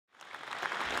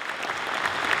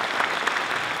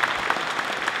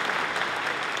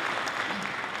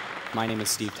My name is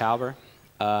Steve Tauber.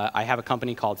 I have a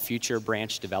company called Future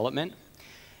Branch Development,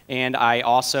 and I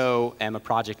also am a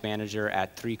project manager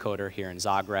at 3Coder here in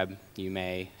Zagreb. You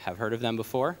may have heard of them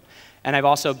before. And I've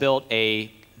also built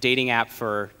a dating app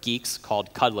for geeks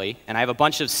called Cuddly, and I have a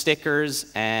bunch of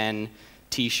stickers and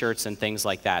t-shirts and things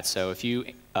like that. So if you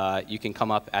can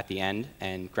come up at the end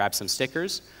and grab some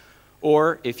stickers,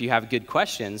 or if you have good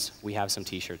questions, we have some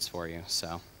t-shirts for you.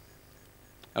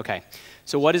 Okay,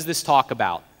 so what is this talk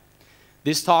about?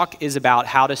 This talk is about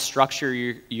how to structure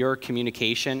your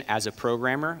communication as a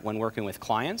programmer when working with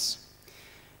clients.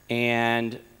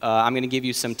 And I'm going to give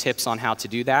you some tips on how to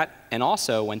do that, and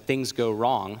also when things go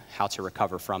wrong, how to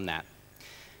recover from that.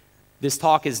 This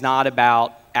talk is not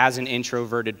about, as an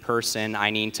introverted person,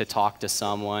 I need to talk to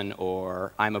someone,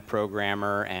 or I'm a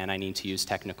programmer and I need to use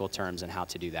technical terms and how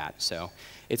to do that. So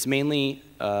it's mainly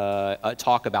a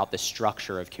talk about the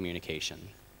structure of communication.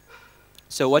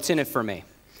 So what's in it for me?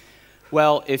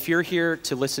 Well, if you're here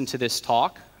to listen to this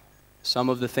talk, some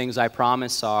of the things I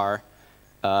promise are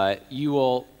you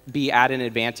will be at an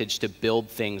advantage to build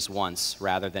things once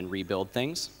rather than rebuild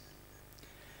things.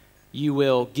 You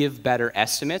will give better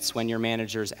estimates when your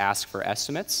managers ask for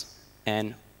estimates,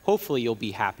 and hopefully you'll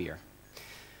be happier.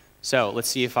 So let's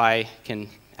see if I can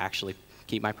actually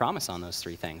keep my promise on those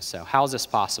three things. So how is this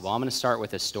possible? I'm going to start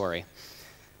with a story.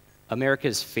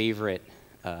 America's favorite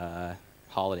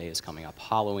holiday is coming up,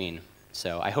 Halloween.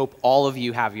 So I hope all of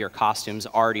you have your costumes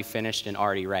already finished and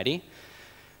already ready.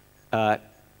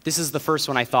 This is the first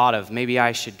one I thought of. Maybe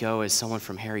I should go as someone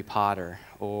from Harry Potter,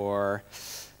 or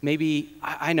maybe,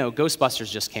 I know, Ghostbusters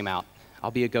just came out.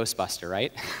 I'll be a Ghostbuster,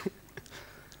 right?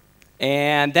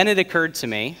 And then it occurred to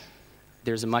me,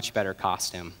 there's a much better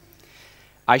costume.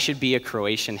 I should be a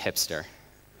Croatian hipster.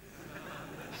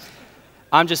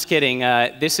 I'm just kidding.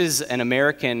 This is an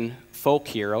American folk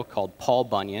hero called Paul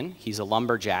Bunyan. He's a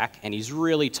lumberjack, and he's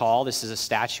really tall. This is a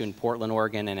statue in Portland,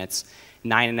 Oregon, and it's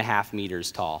 9.5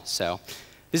 meters tall. So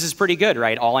this is pretty good,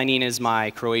 right? All I need is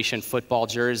my Croatian football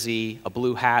jersey, a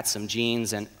blue hat, some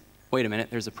jeans, and wait a minute,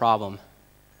 there's a problem.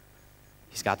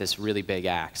 He's got this really big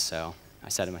axe, so I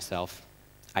said to myself,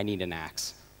 I need an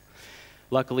axe.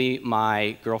 Luckily,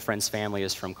 my girlfriend's family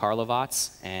is from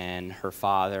Karlovac, and her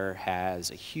father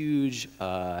has a huge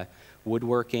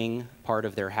woodworking part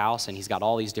of their house, and he's got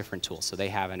all these different tools, so they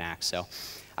have an axe. So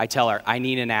I tell her, I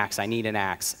need an axe, I need an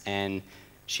axe, and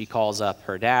she calls up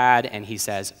her dad, and he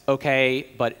says, okay,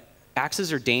 but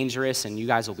axes are dangerous, and you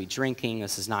guys will be drinking.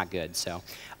 This is not good. So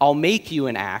I'll make you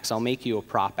an axe. I'll make you a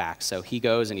prop axe. So he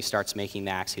goes, and he starts making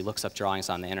the axe. He looks up drawings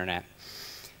on the internet.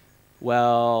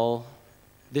 Well,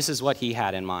 this is what he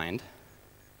had in mind.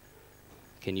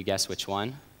 Can you guess which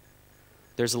one?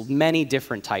 There's many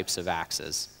different types of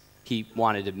axes. He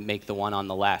wanted to make the one on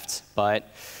the left, but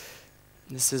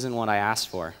this isn't what I asked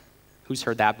for. Who's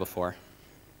heard that before?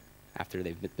 After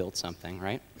they've built something,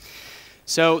 right?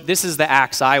 So this is the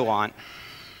axe I want.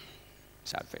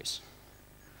 Sad face.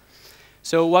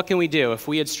 So what can we do? If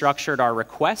we had structured our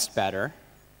request better,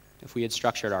 if we had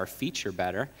structured our feature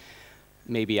better,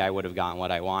 maybe I would have gotten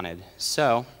what I wanted.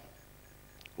 So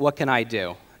what can I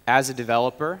do? As a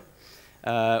developer,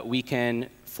 we can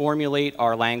formulate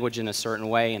our language in a certain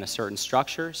way, in a certain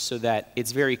structure, so that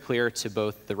it's very clear to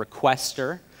both the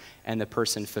requester and the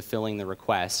person fulfilling the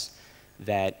request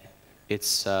that it's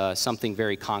something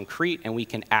very concrete, and we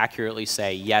can accurately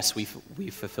say, yes, we've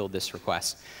fulfilled this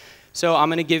request. So I'm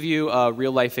going to give you a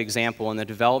real-life example. In the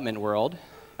development world,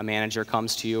 a manager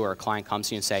comes to you or a client comes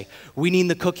to you and say, we need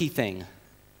the cookie thing.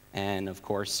 And of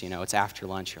course, you know, it's after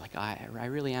lunch. You're like, I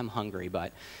really am hungry,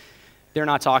 but they're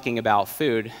not talking about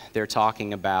food. They're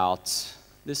talking about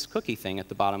this cookie thing at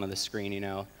the bottom of the screen. You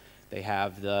know, they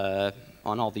have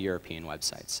on all the European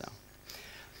websites.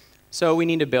 So we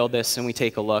need to build this, and we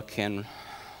take a look, and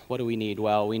what do we need?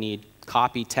 Well, we need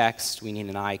copy text, we need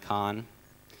an icon,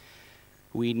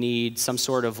 we need some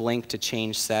sort of link to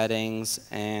change settings,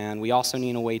 and we also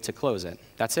need a way to close it.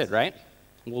 That's it, right?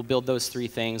 We'll build those three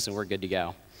things, and we're good to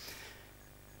go.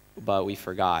 But we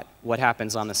forgot. What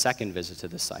happens on the second visit to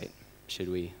the site? Should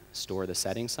we store the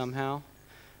settings somehow?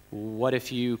 What if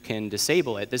you can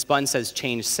disable it? This button says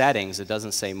change settings. It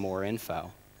doesn't say more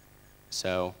info.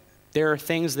 So there are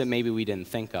things that maybe we didn't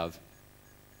think of.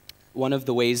 One of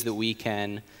the ways that we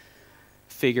can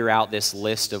figure out this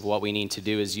list of what we need to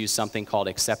do is use something called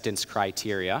acceptance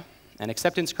criteria. And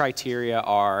acceptance criteria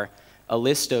are a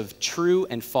list of true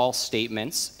and false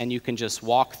statements, and you can just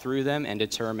walk through them and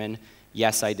determine,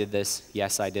 yes, I did this,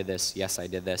 yes, I did this, yes, I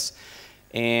did this.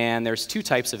 And there's two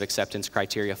types of acceptance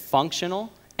criteria, functional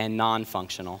and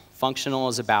non-functional. Functional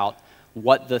is about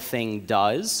what the thing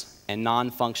does, and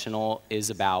non-functional is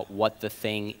about what the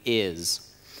thing is.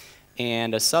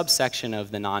 And a subsection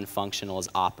of the non-functional is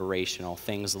operational,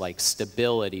 things like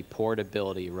stability,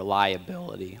 portability,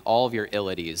 reliability, all of your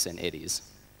ilities and ities.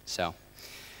 So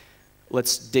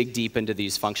let's dig deep into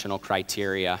these functional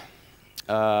criteria.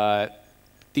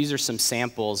 These are some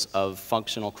samples of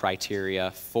functional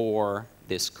criteria for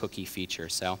this cookie feature.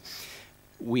 So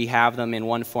we have them in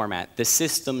one format. The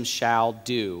system shall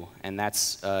do, and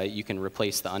that's, you can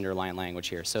replace the underlined language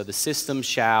here. So the system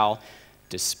shall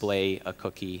display a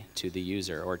cookie to the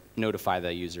user or notify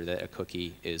the user that a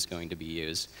cookie is going to be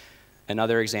used.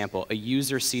 Another example, a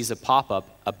user sees a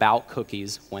pop-up about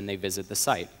cookies when they visit the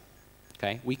site.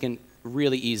 Okay? We can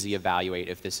really easily evaluate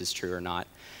if this is true or not.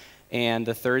 And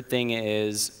the third thing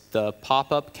is the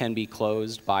pop-up can be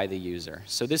closed by the user.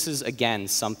 So this is, again,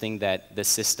 something that the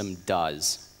system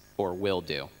does or will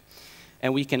do.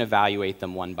 And we can evaluate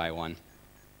them one by one.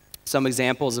 Some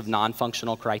examples of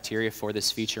non-functional criteria for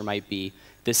this feature might be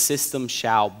the system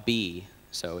shall be,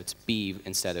 so it's be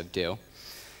instead of do.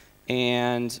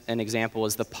 And an example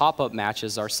is the pop-up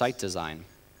matches our site design.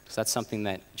 So that's something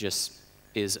that just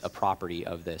is a property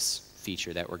of this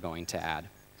feature that we're going to add.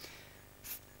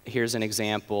 Here's an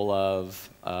example of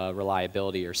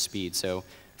reliability or speed. So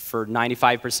for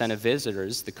 95% of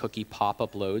visitors, the cookie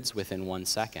pop-up loads within 1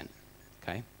 second.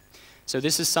 Okay? So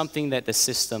this is something that the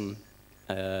system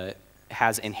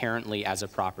has inherently as a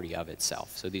property of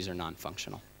itself. So these are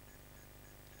non-functional.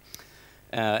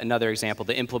 Another example,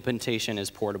 the implementation is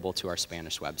portable to our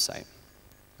Spanish website.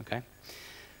 Okay?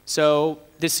 So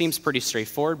this seems pretty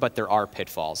straightforward, but there are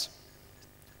pitfalls.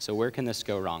 So where can this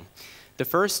go wrong? The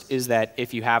first is that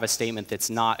if you have a statement that's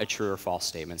not a true or false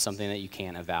statement, something that you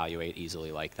can't evaluate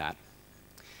easily like that.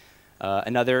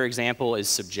 Another example is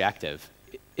subjective.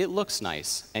 It looks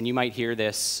nice, and you might hear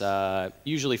this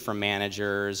usually from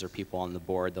managers or people on the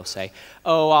board. They'll say,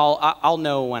 oh, I'll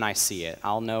know when I see it.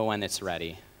 I'll know when it's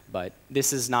ready. But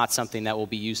this is not something that will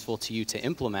be useful to you to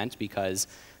implement because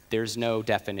there's no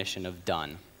definition of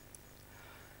done.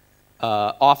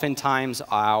 Oftentimes,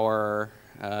 our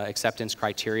acceptance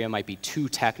criteria might be too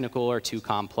technical or too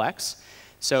complex.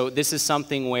 So this is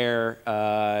something where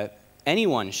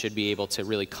anyone should be able to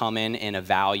really come in and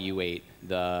evaluate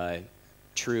the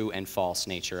true and false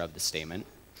nature of the statement.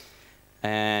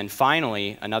 And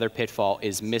finally, another pitfall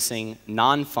is missing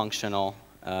non-functional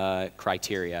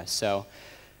criteria. So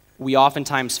we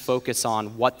oftentimes focus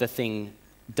on what the thing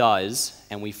does,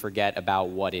 and we forget about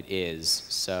what it is.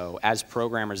 So as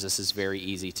programmers, this is very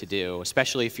easy to do,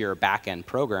 especially if you're a back-end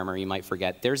programmer. You might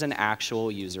forget there's an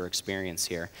actual user experience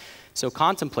here. So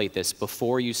contemplate this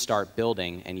before you start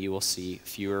building, and you will see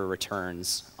fewer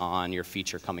returns on your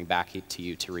feature coming back to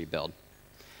you to rebuild.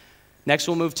 Next,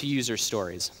 we'll move to user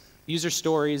stories. User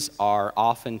stories are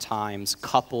oftentimes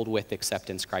coupled with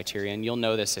acceptance criteria, and you'll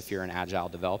know this if you're an agile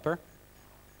developer.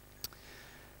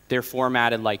 They're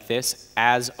formatted like this.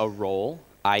 As a role,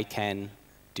 I can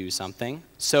do something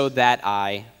so that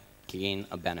I gain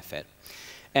a benefit.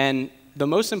 And the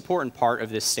most important part of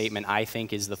this statement, I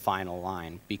think, is the final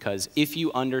line, because if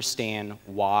you understand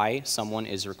why someone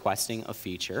is requesting a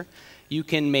feature, you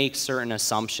can make certain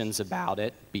assumptions about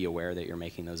it. Be aware that you're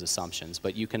making those assumptions,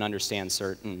 but you can understand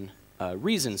certain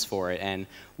reasons for it and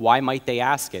why might they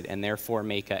ask it, and therefore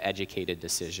make an educated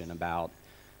decision about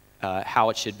how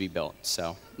it should be built.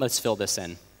 So let's fill this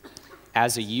in.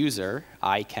 As a user,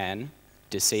 I can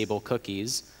disable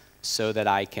cookies so that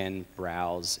I can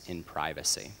browse in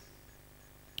privacy.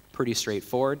 Pretty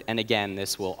straightforward, and again,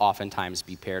 this will oftentimes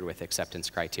be paired with acceptance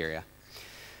criteria.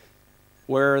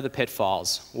 Where are the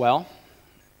pitfalls? Well,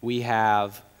 we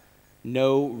have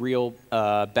no real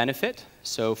benefit.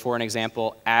 So for an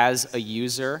example, as a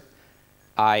user,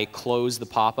 I close the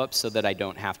pop-up so that I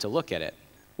don't have to look at it.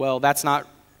 Well, that's not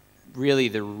really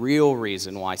the real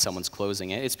reason why someone's closing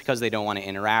it. It's because they don't want to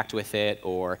interact with it,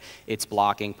 or it's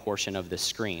blocking portion of the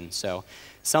screen. So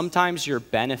sometimes your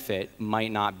benefit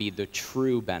might not be the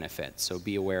true benefit, so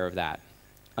be aware of that.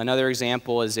 Another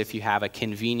example is if you have a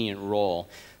convenient role,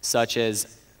 such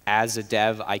as a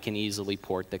dev, I can easily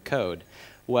port the code.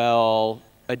 Well,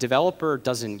 a developer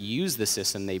doesn't use the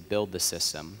system, they build the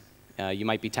system. You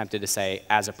might be tempted to say,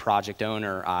 as a project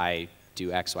owner, I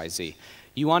do X, Y, Z.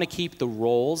 You want to keep the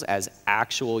roles as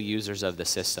actual users of the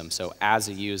system, so as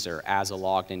a user, as a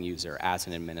logged-in user, as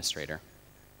an administrator.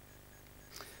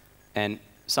 And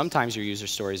sometimes your user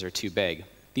stories are too big.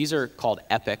 These are called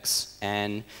epics,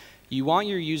 and you want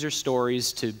your user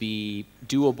stories to be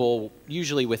doable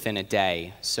usually within a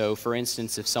day. So for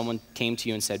instance, if someone came to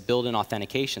you and said, build an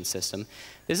authentication system,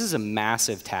 this is a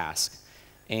massive task.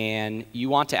 And you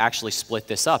want to actually split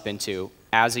this up into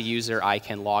As a user, I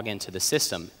can log into the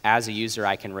system. As a user,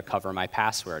 I can recover my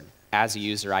password. As a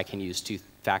user, I can use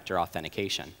two-factor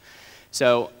authentication.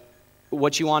 So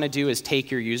what you want to do is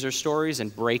take your user stories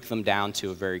and break them down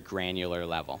to a very granular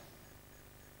level.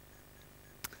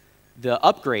 The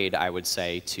upgrade, I would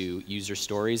say, to user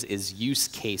stories is use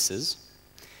cases.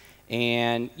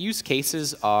 And use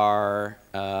cases are,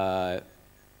 they're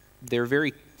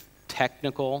very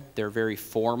technical, they're very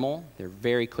formal, they're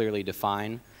very clearly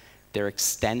defined, they're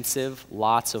extensive,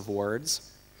 lots of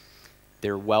words,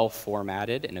 they're well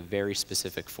formatted in a very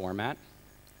specific format,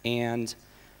 and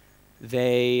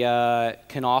they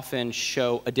can often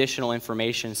show additional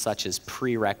information such as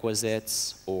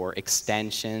prerequisites or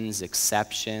extensions,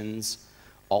 exceptions,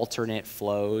 alternate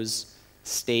flows,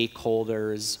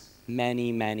 stakeholders,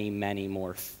 many, many, many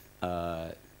more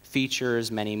features,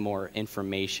 many more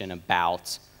information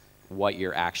about what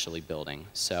you're actually building.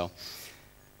 So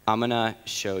I'm going to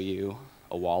show you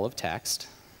a wall of text,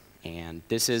 and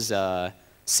this is a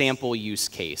sample use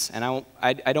case. And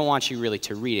I don't want you really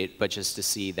to read it, but just to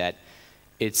see that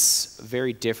it's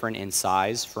very different in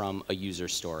size from a user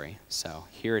story. So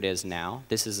here it is now.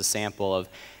 This is a sample of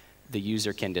the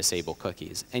user can disable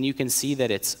cookies. And you can see that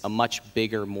it's a much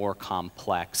bigger, more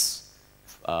complex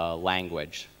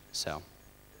language. So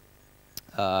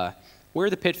where are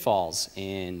the pitfalls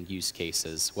in use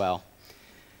cases? Well,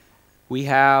 we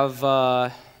have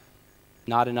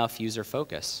not enough user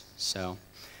focus. So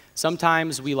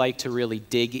sometimes we like to really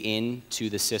dig into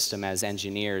the system as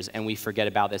engineers, and we forget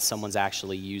about that someone's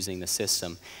actually using the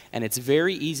system. And it's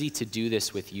very easy to do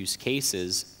this with use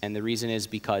cases, and the reason is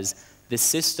because the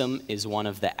system is one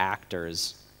of the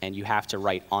actors, and you have to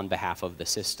write on behalf of the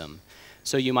system.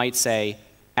 So you might say,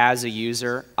 as a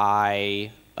user,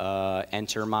 I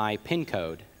enter my PIN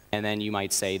code, and then you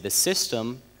might say the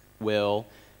system will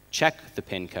check the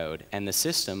PIN code, and the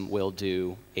system will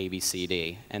do A, B, C,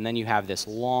 D. And then you have this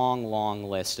long, long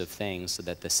list of things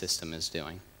that the system is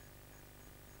doing.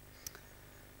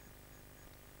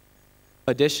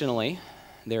 Additionally,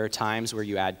 there are times where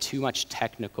you add too much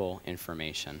technical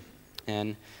information.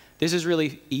 And this is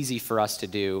really easy for us to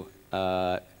do,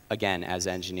 again, as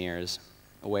engineers,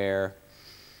 where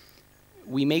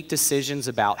we make decisions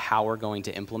about how we're going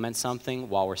to implement something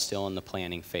while we're still in the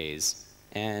planning phase.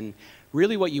 And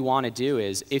really what you want to do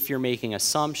is, if you're making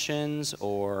assumptions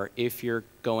or if you're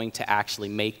going to actually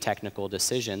make technical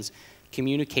decisions,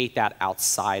 communicate that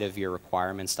outside of your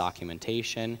requirements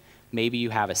documentation. Maybe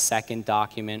you have a second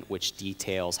document which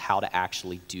details how to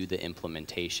actually do the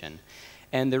implementation.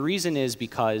 And the reason is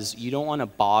because you don't want to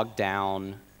bog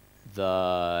down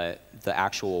the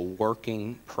actual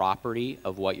working property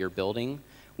of what you're building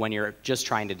when you're just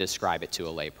trying to describe it to a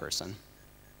layperson.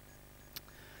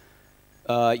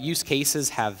 Use cases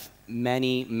have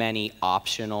many, many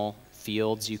optional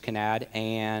fields you can add,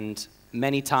 and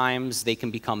many times they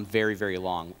can become very, very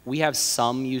long. We have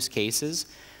some use cases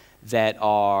that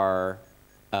are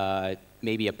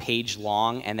maybe a page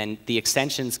long, and then the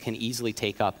extensions can easily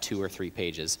take up 2 or 3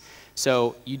 pages.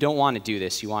 So you don't want to do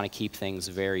this. You want to keep things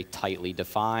very tightly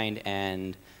defined,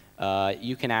 and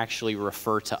you can actually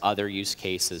refer to other use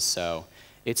cases. So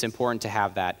it's important to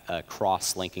have that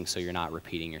cross-linking so you're not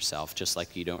repeating yourself, just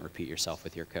like you don't repeat yourself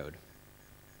with your code.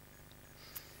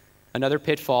 Another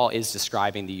pitfall is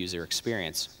describing the user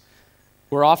experience.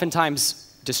 We're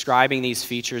oftentimes describing these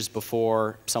features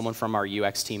before someone from our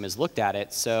UX team has looked at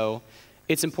it, so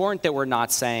it's important that we're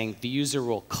not saying the user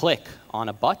will click on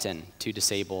a button to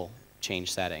disable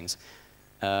change settings.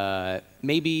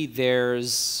 Maybe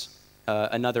there's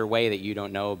another way that you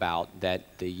don't know about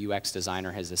that the UX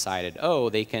designer has decided, oh,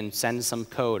 they can send some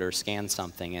code or scan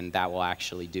something and that will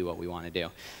actually do what we want to do.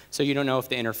 So you don't know if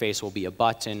the interface will be a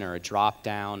button or a drop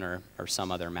down or some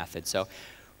other method. So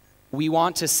we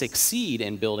want to succeed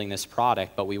in building this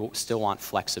product, but we still want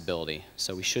flexibility.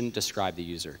 So we shouldn't describe the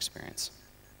user experience.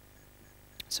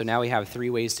 So now we have 3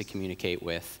 ways to communicate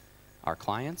with our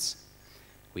clients.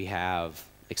 We have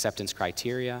acceptance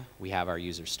criteria, we have our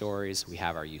user stories, we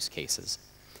have our use cases.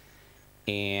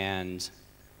 And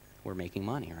we're making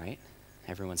money, right?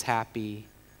 Everyone's happy,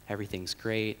 everything's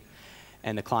great,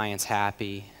 and the client's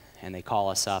happy, and they call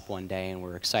us up one day and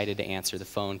we're excited to answer the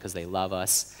phone because they love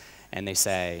us, and they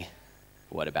say,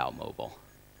 what about mobile?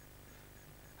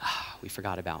 We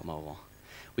forgot about mobile.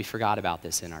 We forgot about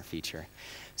this in our feature.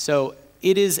 So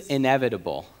it is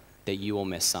inevitable that you will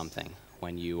miss something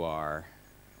when you're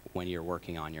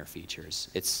working on your features.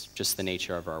 It's just the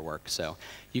nature of our work. So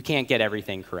you can't get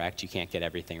everything correct. You can't get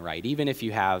everything right. Even if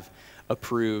you have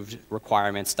approved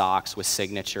requirements docs with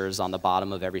signatures on the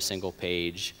bottom of every single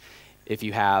page, if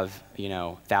you have,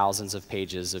 thousands of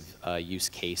pages of use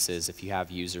cases, if you have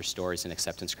user stories and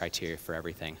acceptance criteria for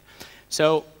everything.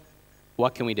 So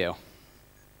what can we do?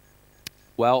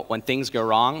 Well, when things go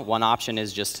wrong, one option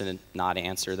is just to not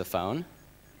answer the phone.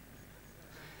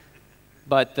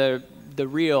 But the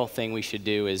real thing we should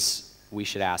do is we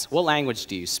should ask, what language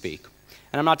do you speak?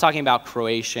 And I'm not talking about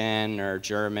Croatian or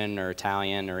German or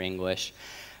Italian or English.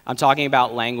 I'm talking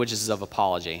about languages of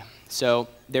apology. So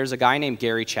there's a guy named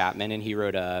Gary Chapman, and he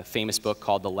wrote a famous book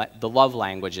called The Love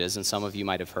Languages, and some of you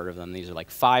might have heard of them. These are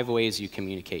like 5 ways you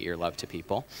communicate your love to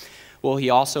people. Well,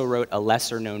 he also wrote a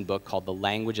lesser-known book called The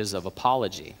Languages of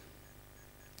Apology.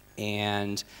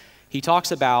 And he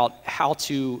talks about how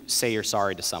to say you're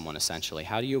sorry to someone, essentially.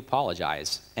 How do you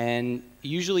apologize? And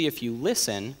usually if you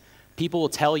listen, people will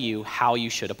tell you how you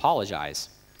should apologize.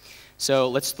 So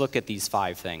let's look at these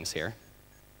 5 things here.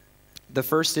 The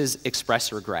first is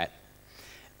express regret.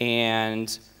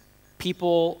 And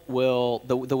people will,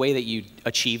 the way that you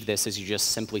achieve this is you just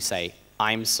simply say,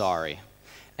 I'm sorry.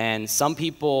 And some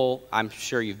people, I'm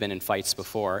sure you've been in fights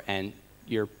before, and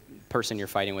your person you're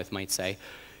fighting with might say,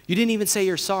 you didn't even say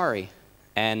you're sorry.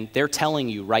 And they're telling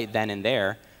you right then and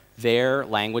there, their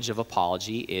language of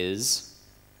apology is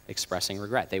expressing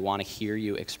regret. They want to hear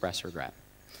you express regret.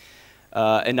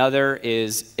 Another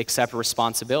is accept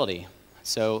responsibility.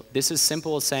 So this is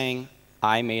simple as saying,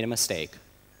 I made a mistake.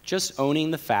 Just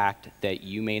owning the fact that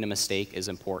you made a mistake is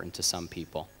important to some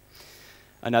people.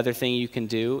 Another thing you can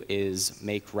do is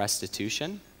make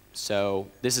restitution. So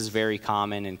this is very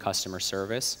common in customer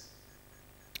service.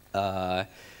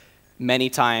 Many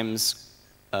times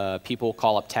people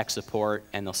call up tech support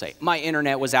and they'll say, my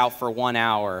internet was out for 1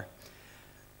 hour.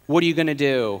 What are you going to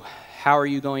do? How are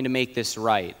you going to make this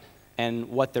right? And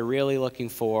what they're really looking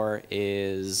for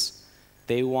is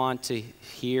they want to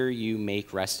hear you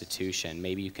make restitution.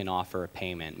 Maybe you can offer a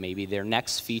payment. Maybe their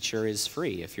next feature is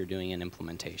free if you're doing an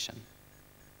implementation.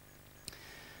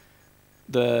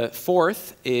 The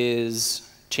fourth is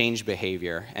change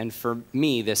behavior. And for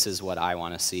me, this is what I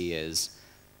want to see is,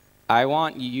 I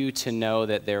want you to know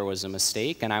that there was a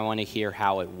mistake, and I want to hear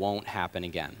how it won't happen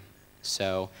again.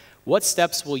 So what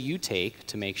steps will you take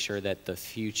to make sure that the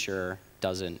future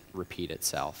doesn't repeat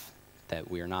itself, that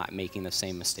we're not making the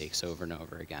same mistakes over and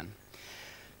over again?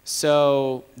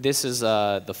 So this is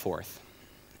the fourth,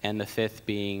 and the fifth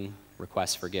being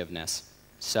request forgiveness.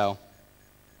 So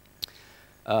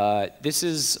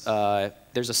there's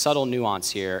a subtle nuance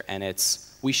here, and it's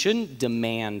we shouldn't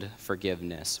demand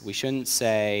forgiveness. We shouldn't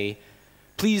say,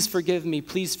 please forgive me,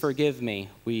 please forgive me.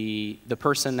 The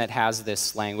person that has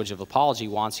this language of apology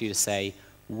wants you to say,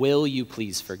 will you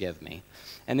please forgive me?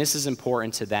 And this is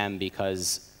important to them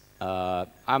because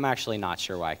I'm actually not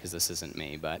sure why, because this isn't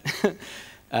me, but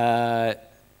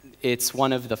it's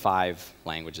one of the 5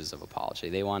 languages of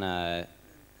apology. They want to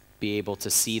be able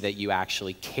to see that you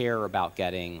actually care about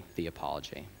getting the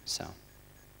apology. So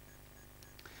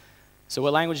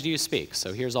what language do you speak?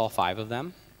 So here's all 5 of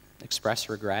them. Express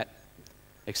regret,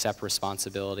 accept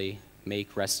responsibility,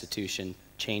 make restitution,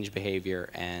 change behavior,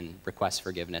 and request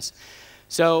forgiveness.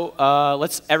 So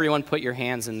let's everyone put your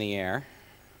hands in the air.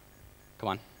 Come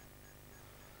on.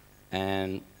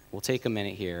 And we'll take a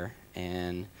minute here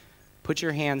and put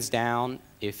your hands down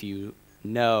if you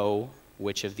know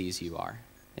which of these you are,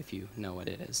 if you know what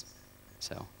it is.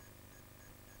 So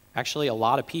actually a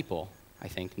lot of people, I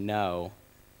think, know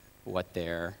what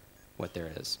there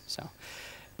is. So,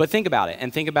 but think about it,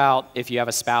 and think about if you have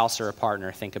a spouse or a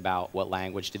partner, think about what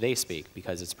language do they speak,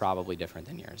 because it's probably different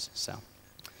than yours. So,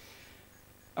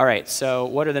 all right, so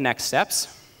what are the next steps?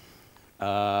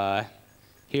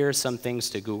 Here are some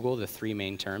things to Google, the 3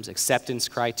 main terms: acceptance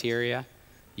criteria,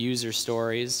 user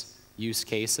stories, use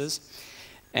cases.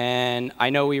 And I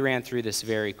know we ran through this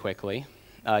very quickly.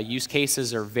 Use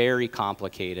cases are very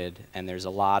complicated, and there's a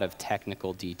lot of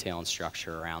technical detail and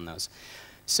structure around those.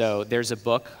 So there's a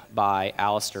book by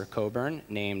Alistair Coburn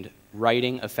named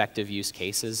Writing Effective Use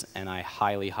Cases, and I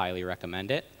highly, highly recommend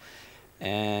it.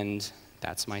 And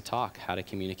that's my talk, how to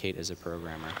communicate as a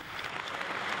programmer.